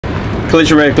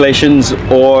collision regulations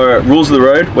or rules of the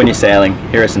road when you're sailing.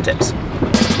 Here are some tips.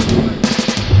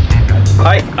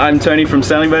 Hi, I'm Tony from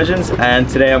Sailing Versions, and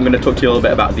today I'm going to talk to you a little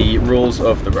bit about the rules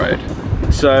of the road.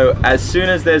 So as soon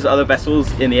as there's other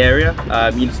vessels in the area,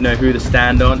 you need to know who the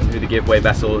stand-on and who the giveaway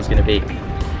vessel is going to be.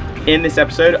 In this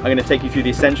episode, I'm going to take you through the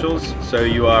essentials so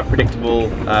you are predictable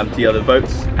to the other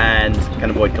boats and can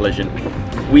avoid collision.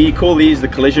 We call these the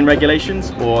collision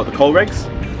regulations or the col regs.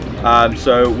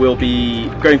 So we'll be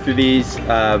going through these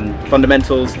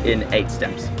fundamentals in 8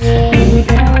 steps.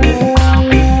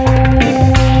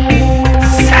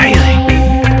 Sailing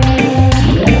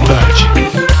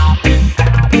Versions.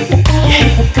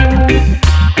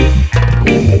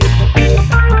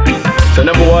 So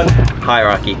number 1,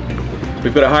 hierarchy.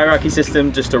 We've got a hierarchy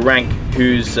system just to rank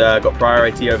who's got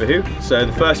priority over who. So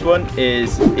the first one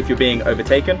is if you're being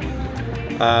overtaken.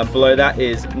 Below that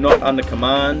is not under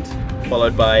command,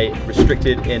 followed by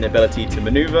restricted in ability to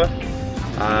maneuver,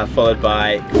 followed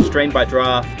by constrained by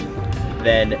draft,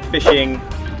 then fishing,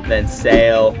 then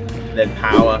sail, then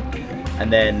power,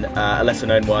 and then a lesser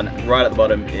known one right at the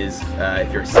bottom is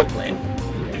if you're a seaplane.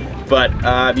 But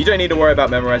you don't need to worry about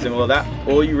memorizing all of that.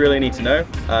 All you really need to know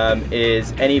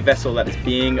is any vessel that is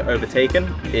being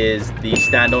overtaken is the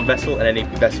stand-on vessel, and any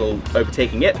vessel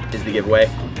overtaking it is the giveaway.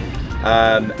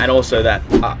 And also that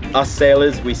us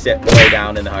sailors, we sit way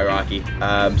down in the hierarchy.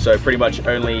 So pretty much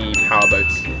only power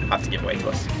boats have to give way to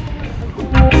us.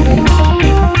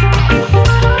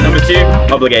 Number 2,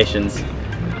 obligations.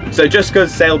 So just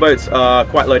because sailboats are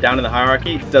quite low down in the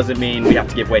hierarchy doesn't mean we have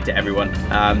to give way to everyone.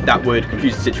 That would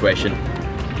confuse the situation.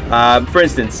 For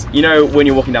instance, you know when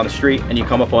you're walking down the street and you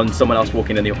come up on someone else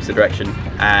walking in the opposite direction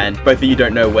and both of you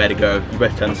don't know where to go. You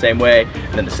both turn the same way,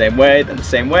 then the same way, then the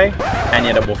same way, and you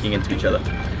end up walking into each other.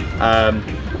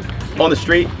 On the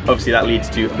street, obviously that leads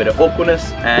to a bit of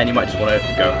awkwardness and you might just want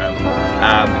to go home.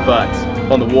 But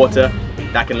on the water,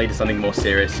 that can lead to something more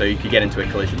serious, so you could get into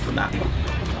a collision from that.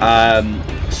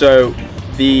 So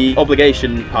the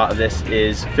obligation part of this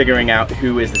is figuring out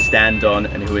who is the stand-on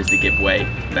and who is the giveaway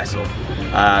vessel.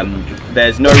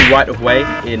 There's no right of way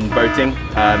in boating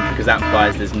because that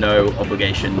implies there's no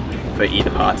obligation for either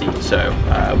party. So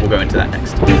we'll go into that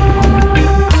next.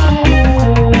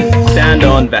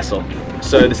 Stand-on vessel.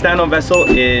 So the stand-on vessel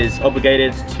is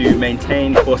obligated to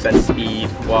maintain course and speed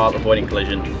while avoiding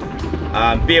collision.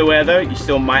 Be aware though, you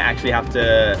still might actually have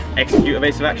to execute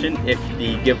evasive action if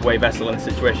the giveaway vessel in the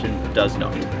situation does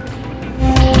not.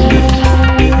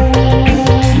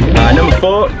 Number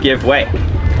 4, give way.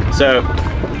 So,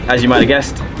 as you might have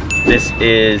guessed, this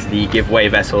is the giveaway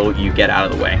vessel you get out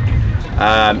of the way.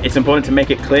 It's important to make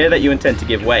it clear that you intend to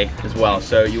give way as well,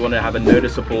 so you want to have a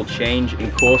noticeable change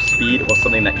in course, speed, or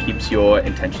something that keeps your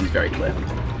intentions very clear.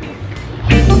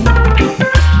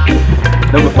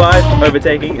 Number 5,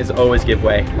 overtaking is always give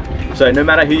way. So no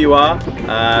matter who you are,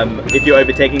 if you're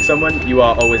overtaking someone, you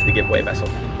are always the giveaway vessel.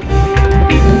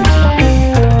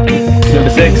 Number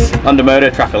 6, under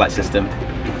motor traffic light system.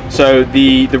 So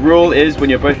the rule is when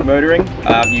you're both motoring,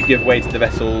 you give way to the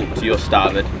vessel to your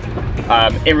starboard.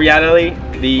 In reality,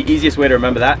 the easiest way to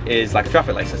remember that is like a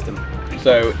traffic light system.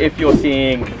 So if you're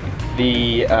seeing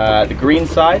the green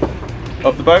side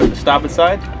of the boat, the starboard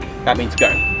side, that means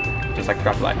go, just like a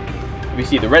traffic light. If you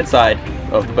see the red side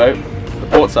of the boat, the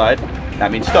port side,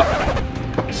 that means stop.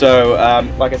 So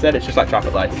like I said, it's just like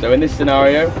traffic lights. So in this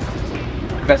scenario,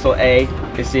 vessel A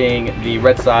is seeing the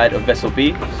red side of vessel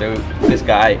B, so this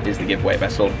guy is the giveaway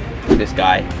vessel, this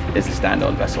guy is the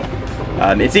stand-on vessel.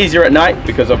 It's easier at night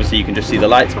because obviously you can just see the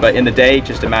lights, but in the day,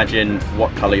 just imagine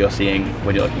what color you're seeing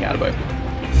when you're looking at a boat.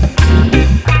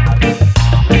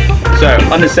 So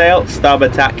under sail,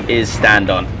 starboard tack is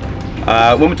stand-on.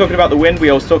 When we're talking about the wind, we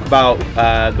always talk about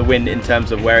the wind in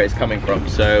terms of where it's coming from.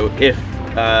 So if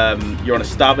you're on a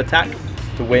starboard tack,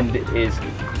 the wind is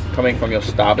coming from your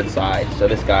starboard side. So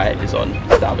this guy is on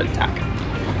starboard tack.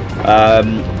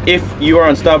 If you are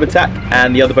on starboard tack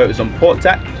and the other boat is on port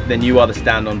tack, then you are the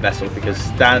stand-on vessel because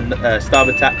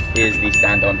starboard tack is the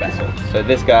stand-on vessel. So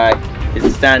this guy is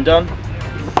the stand-on,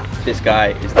 this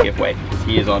guy is the giveaway because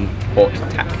he is on port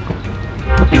tack.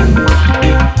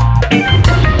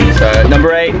 So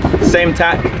number 8, same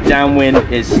tack, downwind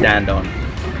is stand-on.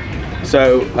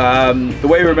 So the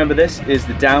way we remember this is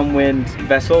the downwind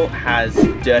vessel has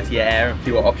dirtier air and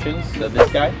fewer options, so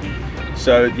this guy.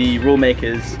 So the rule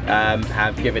makers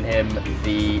have given him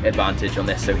the advantage on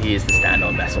this, so he is the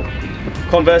stand-on vessel.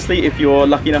 Conversely, if you're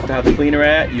lucky enough to have the cleaner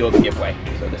air, you're the giveaway,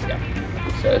 so this guy.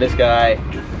 So this guy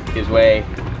gives way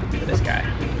to this guy.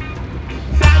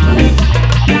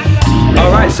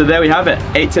 Alright, so there we have it.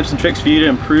 8 tips and tricks for you to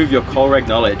improve your col reg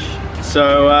knowledge.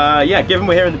 So yeah, given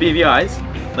we're here in the BVIs,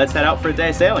 let's head out for a day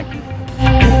of sailing.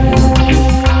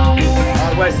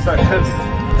 Wait, sorry.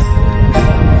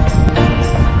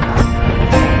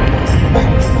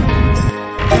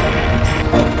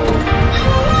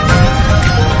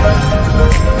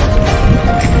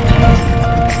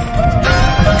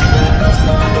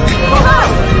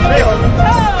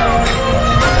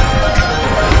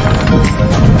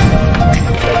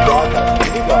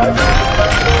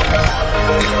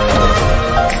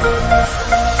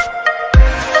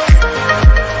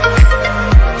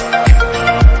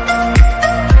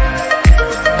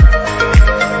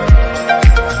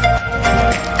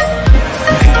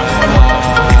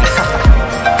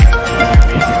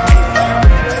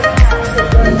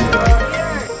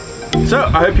 So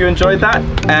I hope you enjoyed that,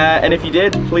 and if you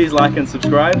did, please like and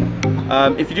subscribe.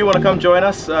 If you do want to come join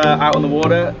us out on the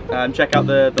water, check out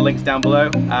the links down below.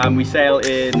 We sail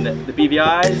in the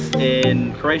BVIs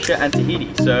in Croatia and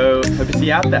Tahiti, so hope to see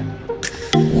you out there.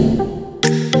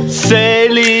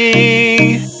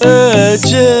 Sailing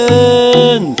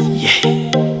urgent.